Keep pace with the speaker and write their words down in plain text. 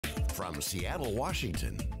From Seattle,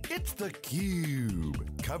 Washington, it's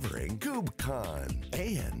theCUBE, covering KubeCon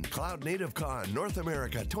and Cloud Native Con North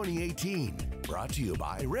America 2018. Brought to you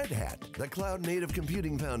by Red Hat, the Cloud Native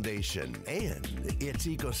Computing Foundation, and its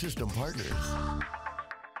ecosystem partners.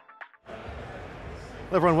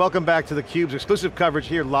 Hello everyone, welcome back to theCUBE's exclusive coverage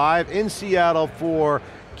here live in Seattle for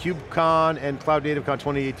KubeCon and Cloud Native Con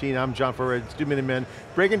 2018. I'm John Furrier Stu Miniman,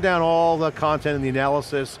 breaking down all the content and the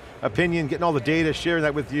analysis, opinion, getting all the data, sharing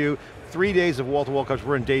that with you. 3 days of wall-to-wall coverage.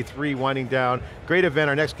 We're in day 3, winding down. Great event.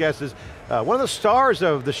 Our next guest is one of the stars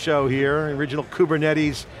of the show here, original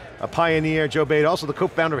Kubernetes pioneer, Joe Beda, also the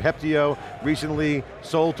co-founder of Heptio, recently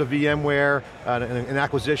sold to VMware, an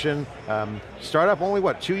acquisition. Startup only,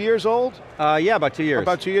 what, 2 years old? Yeah, about 2 years.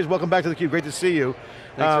 About 2 years. Welcome back to theCUBE, great to see you.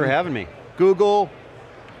 Thanks for having me. Google,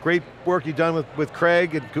 great work you've done with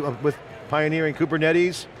Craig, and with pioneering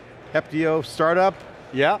Kubernetes, Heptio startup.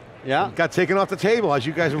 Yeah. Got taken off the table as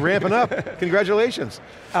you guys are ramping up. Congratulations.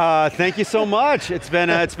 Thank you so much. It's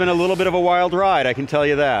been a little bit of a wild ride, I can tell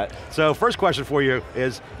you that. So first question for you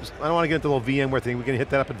is, I don't want to get into the little VMware thing, we can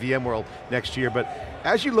hit that up at VMworld next year, but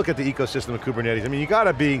as you look at the ecosystem of Kubernetes, I mean, you got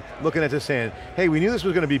to be looking at this saying, hey, we knew this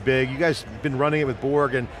was going to be big, you guys have been running it with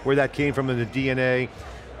Borg and where that came from in the DNA.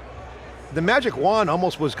 The magic wand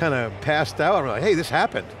almost was kind of passed out, and we're like, hey, this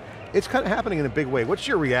happened. It's kind of happening in a big way. What's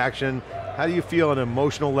your reaction? How do you feel on an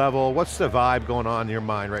emotional level? What's the vibe going on in your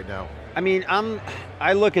mind right now? I mean,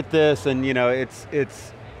 I look at this and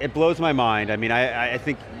it blows my mind. I mean, I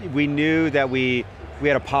think we knew that we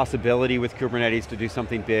had a possibility with Kubernetes to do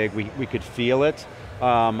something big. We could feel it.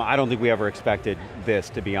 I don't think we ever expected this,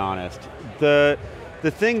 to be honest. The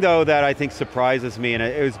thing though that I think surprises me, and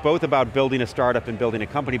it was both about building a startup and building a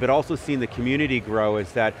company, but also seeing the community grow,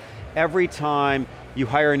 is that every time you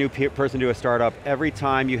hire a new person to a startup, every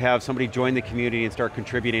time you have somebody join the community and start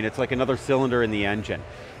contributing, it's like another cylinder in the engine.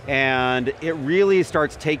 And it really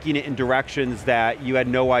starts taking it in directions that you had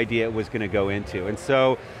no idea it was going to go into. And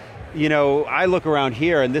so, I look around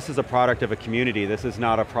here and this is a product of a community. This is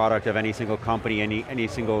not a product of any single company, any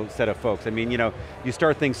single set of folks. I mean, you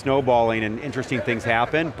start things snowballing and interesting things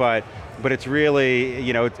happen, but it's really,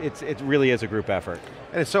 it really is a group effort.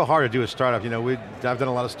 And it's so hard to do a startup. I've done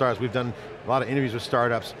a lot of startups, we've done a lot of interviews with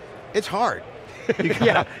startups. It's hard. You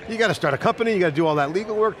got to start a company, you got to do all that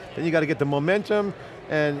legal work, then you got to get the momentum,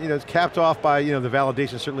 and it's capped off by the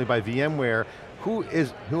validation, certainly by VMware,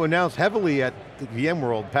 who announced heavily at the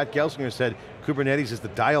VMworld. Pat Gelsinger said Kubernetes is the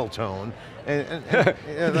dial tone, and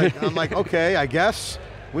I'm like, okay, I guess.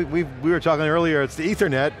 We were talking earlier, it's the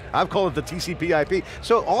Ethernet, I've called it the TCP/IP.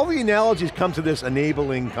 So all the analogies come to this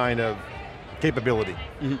enabling kind of capability,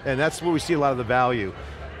 and that's where we see a lot of the value.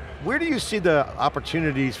 Where do you see the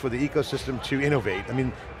opportunities for the ecosystem to innovate? I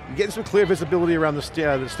mean, you're getting some clear visibility around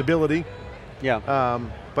the stability,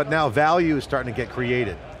 but now value is starting to get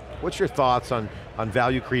created. What's your thoughts on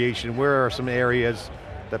value creation? Where are some areas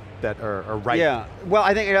that are right? Yeah, well,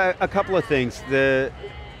 I think a couple of things.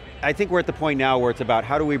 I think we're at the point now where it's about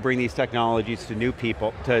how do we bring these technologies to new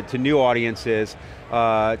people, to new audiences,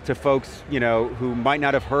 to folks who might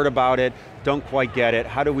not have heard about it, don't quite get it.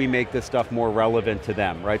 How do we make this stuff more relevant to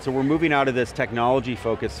them, right? So we're moving out of this technology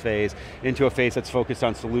focused phase into a phase that's focused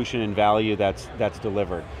on solution and value that's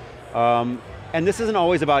delivered. And this isn't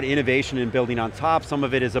always about innovation and building on top. Some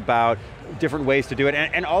of it is about different ways to do it,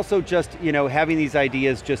 and also just having these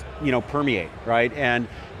ideas just permeate, right? And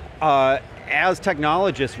as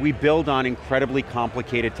technologists, we build on incredibly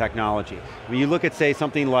complicated technology. When you look at, say,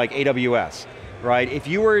 something like AWS, right? If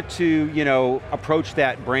you were to approach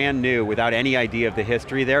that brand new without any idea of the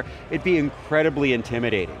history there, it'd be incredibly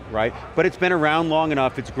intimidating, right? But it's been around long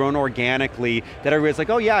enough, it's grown organically, that everybody's like,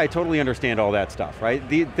 oh yeah, I totally understand all that stuff, right?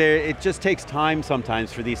 It just takes time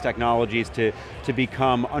sometimes for these technologies to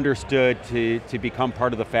become understood, to become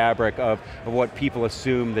part of the fabric of what people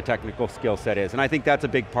assume the technical skill set is. And I think that's a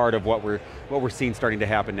big part of what we're seeing starting to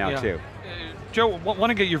happen now too. Joe, want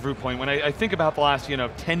to get your viewpoint. When I think about the last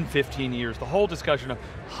 10, 15 years, the whole discussion of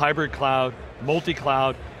hybrid cloud,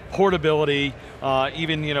 multi-cloud, portability,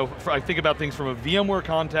 even I think about things from a VMware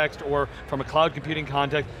context or from a cloud computing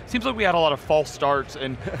context. Seems like we had a lot of false starts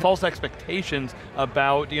and false expectations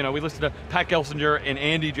about, we listened to Pat Gelsinger and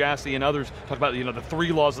Andy Jassy and others talk about the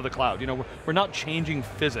 3 laws of the cloud. We're not changing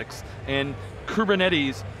physics, and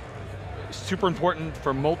Kubernetes, super important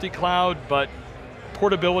for multi-cloud, but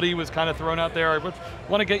portability was kind of thrown out there. I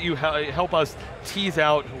want to get you, help us tease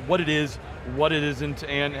out what it is, what it isn't,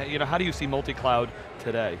 and how do you see multi-cloud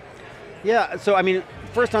today? Yeah, so I mean,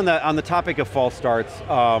 first on the topic of false starts,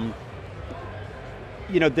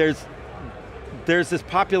 there's this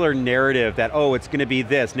popular narrative that, oh, it's going to be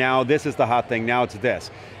this, now this is the hot thing, now it's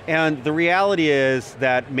this. And the reality is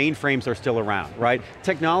that mainframes are still around, right?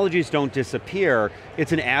 Technologies don't disappear,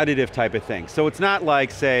 it's an additive type of thing. So it's not like,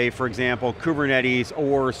 say, for example, Kubernetes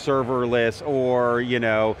or serverless or,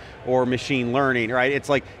 or machine learning, right? It's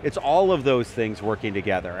like, it's all of those things working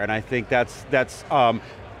together. And I think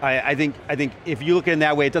I think if you look at it in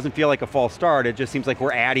that way, it doesn't feel like a false start, it just seems like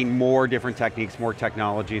we're adding more different techniques, more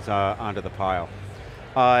technologies onto the pile.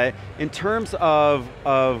 In terms of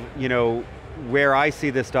where I see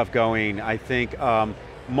this stuff going, I think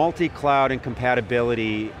multi-cloud and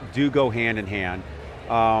compatibility do go hand in hand.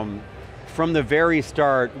 From the very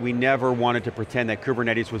start, we never wanted to pretend that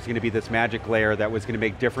Kubernetes was going to be this magic layer that was going to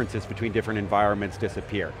make differences between different environments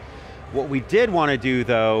disappear. What we did want to do,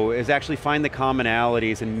 though, is actually find the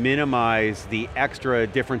commonalities and minimize the extra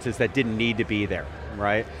differences that didn't need to be there,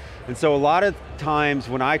 right? And so a lot of times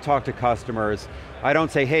when I talk to customers, I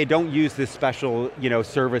don't say, hey, don't use this special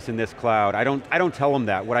service in this cloud. I don't tell them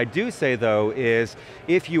that. What I do say, though, is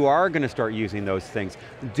if you are going to start using those things,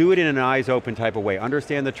 do it in an eyes open type of way.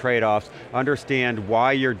 Understand the trade-offs, understand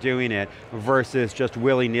why you're doing it, versus just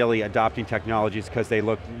willy-nilly adopting technologies because they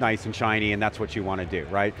look nice and shiny and that's what you want to do,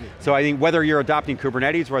 right? So I think whether you're adopting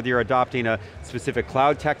Kubernetes, whether you're adopting a specific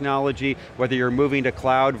cloud technology, whether you're moving to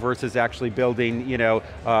cloud versus actually building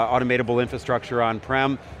automatable infrastructure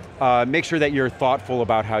on-prem, make sure that you're thoughtful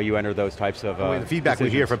about how you enter those types of the feedback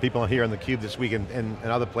decisions. we hear from people here on theCUBE this week and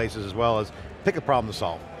other places as well is, pick a problem to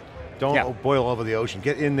solve. Don't boil over the ocean.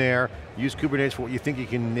 Get in there, use Kubernetes for what you think you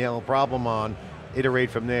can nail a problem on,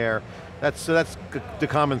 iterate from there. That's the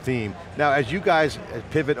common theme. Now as you guys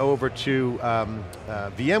pivot over to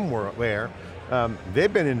VMware,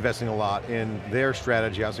 they've been investing a lot in their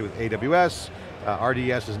strategy, obviously with AWS,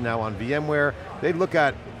 RDS is now on VMware. They look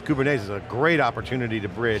at Kubernetes as a great opportunity to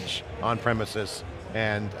bridge on-premises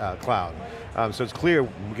and cloud. So it's clear,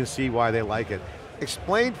 we can see why they like it.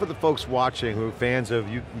 Explain for the folks watching who are fans of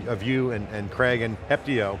you and Craig and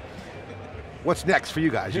Heptio, what's next for you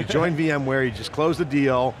guys? You joined VMware, you just closed the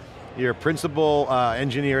deal, you're a principal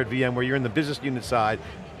engineer at VMware, you're in the business unit side.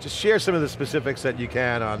 Just share some of the specifics that you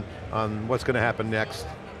can on what's going to happen next.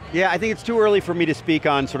 Yeah, I think it's too early for me to speak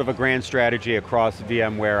on sort of a grand strategy across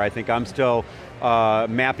VMware. I think I'm still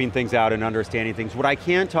mapping things out and understanding things. What I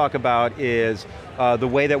can talk about is the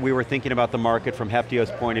way that we were thinking about the market from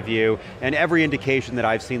Heptio's point of view, and every indication that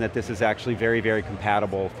I've seen that this is actually very, very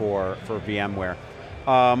compatible for VMware.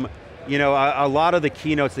 A lot of the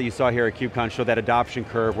keynotes that you saw here at KubeCon show that adoption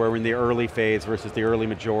curve where we're in the early phase versus the early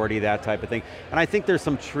majority, that type of thing. And I think there's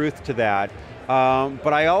some truth to that.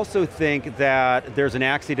 But I also think that there's an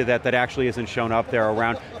axis to that actually isn't shown up there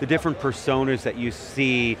around the different personas that you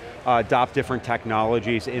see adopt different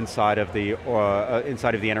technologies inside of the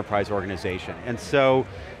enterprise organization. And so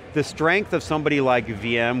the strength of somebody like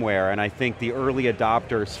VMware, and I think the early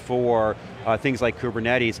adopters for things like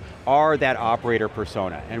Kubernetes, are that operator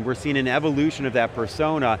persona. And we're seeing an evolution of that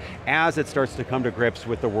persona as it starts to come to grips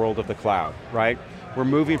with the world of the cloud, right? We're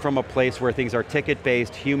moving from a place where things are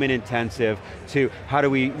ticket-based, human-intensive, to how do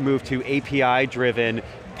we move to API-driven,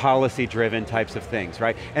 policy-driven types of things,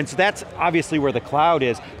 right? And so that's obviously where the cloud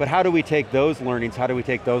is, but how do we take those learnings, how do we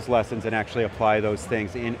take those lessons and actually apply those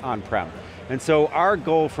things in on-prem? And so our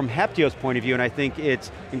goal from Heptio's point of view, and I think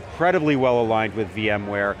it's incredibly well aligned with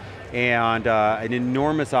VMware, and an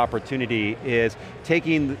enormous opportunity is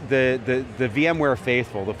taking the VMware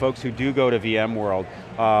faithful, the folks who do go to VMworld,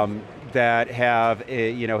 that have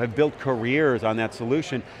built careers on that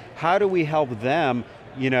solution. How do we help them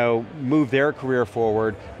move their career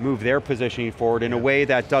forward, move their positioning forward in a way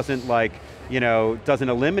that doesn't doesn't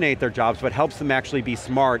eliminate their jobs, but helps them actually be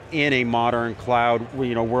smart in a modern cloud,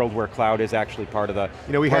 world where cloud is actually part of the,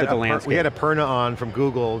 part of the landscape. We had Aparna on from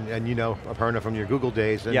Google, and Aparna from your Google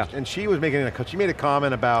days, and she was she made a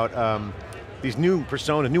comment about these new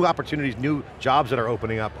personas, new opportunities, new jobs that are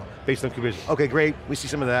opening up based on Kubernetes. Okay, great, we see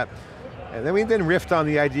some of that. And then we riffed on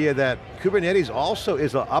the idea that Kubernetes also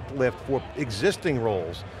is an uplift for existing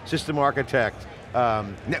roles, system architect,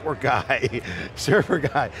 network guy, server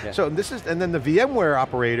guy. Yeah. So this is, and then the VMware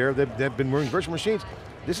operator, they've been running virtual machines,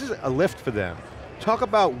 this is a lift for them. Talk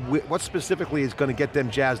about what specifically is going to get them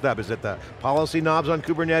jazzed up. Is it the policy knobs on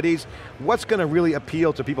Kubernetes? What's going to really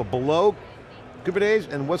appeal to people below Kubernetes,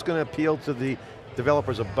 and what's going to appeal to the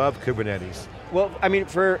developers above Kubernetes? Well, I mean,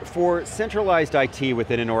 for centralized IT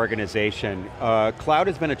within an organization, cloud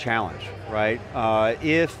has been a challenge, right?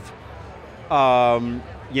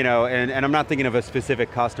 and I'm not thinking of a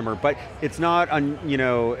specific customer, but it's not,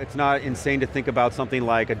 it's not insane to think about something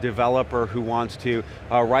like a developer who wants to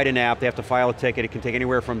write an app, they have to file a ticket, it can take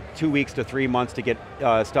anywhere from 2 weeks to 3 months to get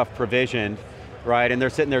stuff provisioned, right? And they're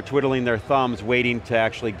sitting there twiddling their thumbs waiting to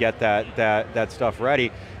actually get that stuff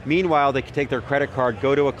ready. Meanwhile, they can take their credit card,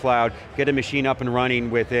 go to a cloud, get a machine up and running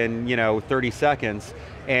within 30 seconds,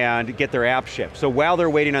 and get their app shipped. So while they're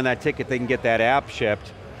waiting on that ticket, they can get that app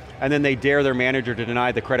shipped, and then they dare their manager to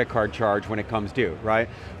deny the credit card charge when it comes due, right?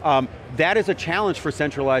 That is a challenge for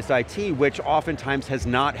centralized IT, which oftentimes has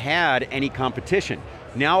not had any competition.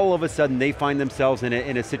 Now all of a sudden they find themselves in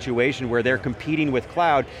a situation where they're competing with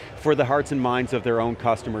cloud for the hearts and minds of their own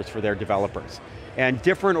customers, for their developers. And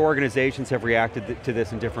different organizations have reacted to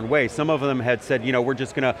this in different ways. Some of them had said, we're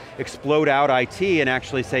just going to explode out IT and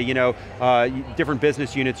actually say, different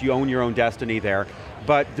business units, you own your own destiny there.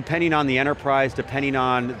 But depending on the enterprise, depending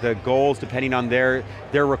on the goals, depending on their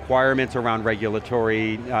requirements around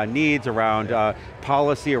regulatory needs, around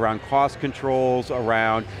policy, around cost controls,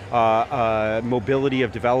 around mobility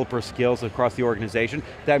of developer skills across the organization,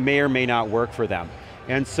 that may or may not work for them.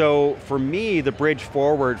 And so for me, the bridge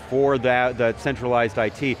forward for the centralized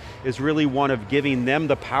IT is really one of giving them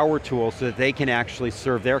the power tools so that they can actually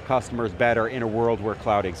serve their customers better in a world where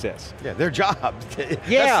cloud exists. Yeah, their job.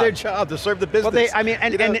 Yeah. That's their job, to serve the business.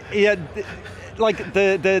 Well, like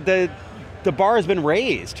the bar has been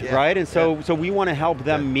raised, right? And so we want to help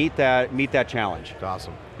them meet that challenge. That's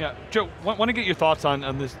awesome. Yeah, Joe, want to get your thoughts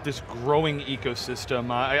on this growing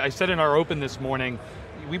ecosystem. I said in our open this morning,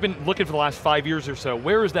 we've been looking for the last 5 years or so,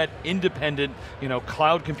 where is that independent,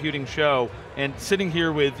 cloud computing show? And sitting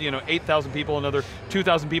here with, 8,000 people, another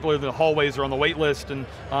 2,000 people in the hallways or on the wait list and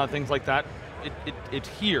things like that. It's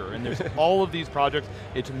here, and there's all of these projects.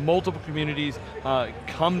 It's multiple communities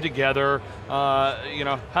come together. How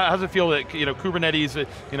does it feel that Kubernetes?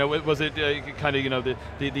 Was it kind of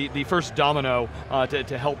the first domino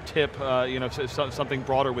to help tip something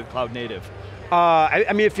broader with cloud native?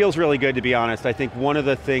 It feels really good, to be honest. I think one of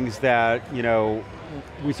the things that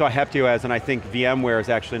we saw Heptio as, and I think VMware is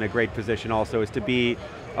actually in a great position also, is to be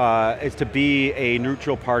a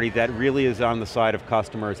neutral party that really is on the side of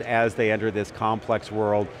customers as they enter this complex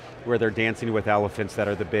world where they're dancing with elephants that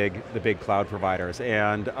are the big cloud providers.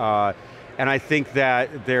 And I think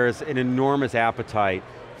that there's an enormous appetite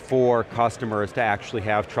for customers to actually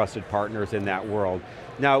have trusted partners in that world.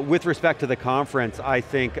 Now, with respect to the conference, I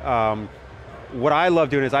think what I love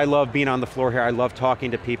doing is I love being on the floor here, I love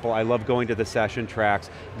talking to people, I love going to the session tracks.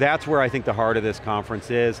 That's where I think the heart of this conference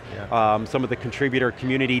is. Yeah. Some of the contributor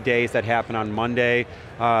community days that happen on Monday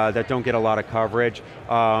that don't get a lot of coverage.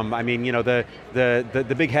 The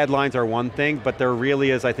big headlines are one thing, but there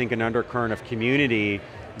really is, I think, an undercurrent of community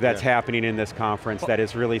that's happening in this conference that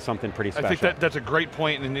is really something pretty special. I think that's a great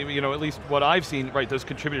point, and at least what I've seen, right, those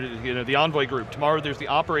contributors, the Envoy group, tomorrow there's the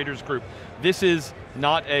operators group. This is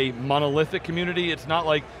not a monolithic community. It's not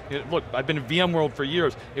like, look, I've been in VMworld for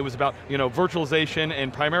years. It was about virtualization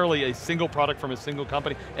and primarily a single product from a single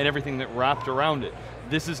company and everything that wrapped around it.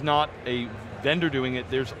 This is not a vendor doing it.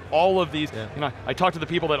 There's all of these, I talk to the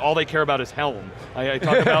people that all they care about is Helm. I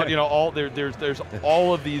talk about, there's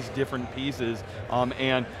all of these different pieces,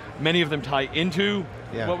 and many of them tie into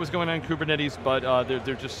what was going on in Kubernetes, but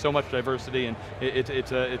there's just so much diversity, and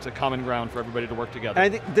it's a common ground for everybody to work together.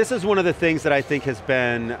 And I think this is one of the things that I think has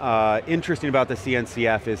been interesting about the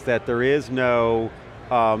CNCF is that there is no,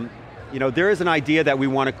 there is an idea that we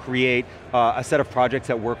want to create a set of projects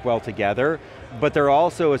that work well together, but there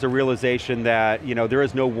also is a realization that there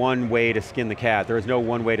is no one way to skin the cat, there is no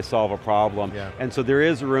one way to solve a problem. Yeah. And so there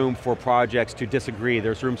is room for projects to disagree,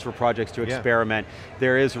 there's rooms for projects to experiment,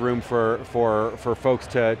 there is room for folks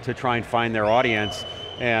to try and find their audience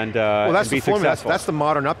and, that's and be successful. That's the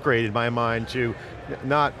modern upgrade in my mind to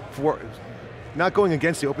not going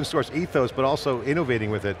against the open source ethos, but also innovating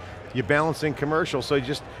with it. You're balancing commercial, so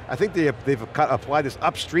I think they've applied this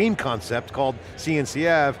upstream concept called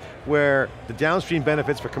CNCF, where the downstream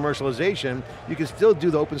benefits for commercialization, you can still do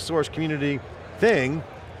the open source community thing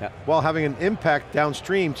while having an impact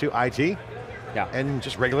downstream to IT and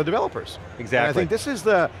just regular developers. Exactly. And I think this is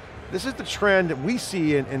the trend that we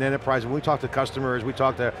see in enterprise. When we talk to customers, we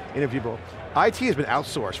talk to interview people, IT has been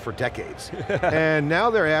outsourced for decades. And now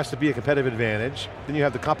they're asked to be a competitive advantage. Then you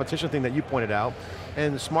have the competition thing that you pointed out.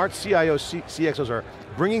 And smart CIOs, CXOs are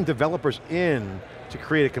bringing developers in to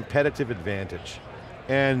create a competitive advantage.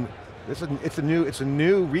 And it's a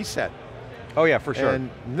new reset. Oh yeah, for sure. And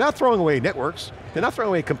not throwing away networks, they're not throwing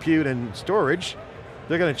away compute and storage,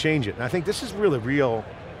 they're going to change it. And I think this is really real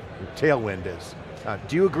tailwind is.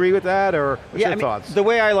 Do you agree with that, or what's your thoughts? The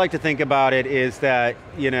way I like to think about it is that,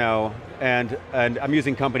 and I'm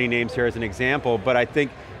using company names here as an example, but I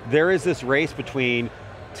think there is this race between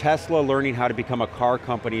Tesla learning how to become a car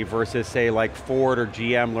company versus say like Ford or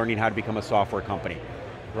GM learning how to become a software company,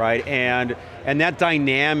 right? And that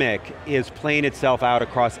dynamic is playing itself out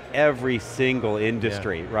across every single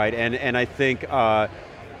industry, right? And I think,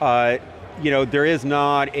 there is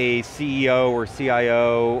not a CEO or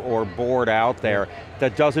CIO or board out there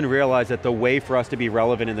that doesn't realize that the way for us to be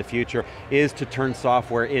relevant in the future is to turn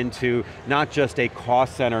software into not just a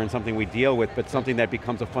cost center and something we deal with, but something that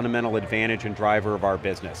becomes a fundamental advantage and driver of our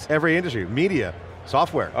business. Every industry, media,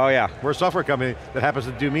 software. Oh yeah. We're a software company that happens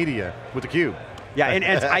to do media with theCUBE. Yeah, and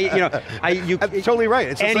That's totally right.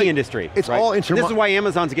 It's any industry. It's right? all This is why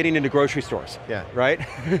Amazon's getting into grocery stores. Yeah. Right?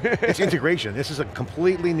 It's integration. This is a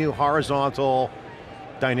completely new horizontal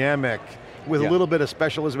dynamic with a little bit of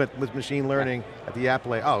specialism with machine learning at the app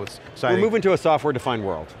layer. Oh, it's exciting. We're moving to a software-defined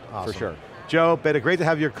world, Awesome. for sure. Joe Beda, great to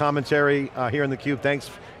have your commentary here on theCUBE. Thanks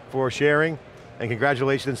for sharing, and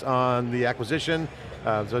congratulations on the acquisition.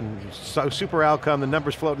 It's a super outcome, the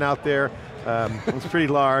numbers floating out there. It's pretty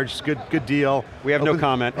large, it's good deal. We have no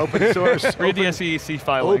comment. Open source. Read the SEC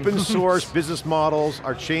filing. Open source business models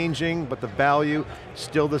are changing, but the value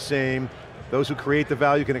still the same. Those who create the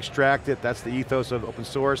value can extract it. That's the ethos of open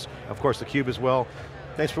source. Of course, theCUBE as well.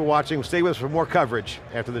 Thanks for watching. Stay with us for more coverage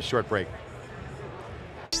after this short break.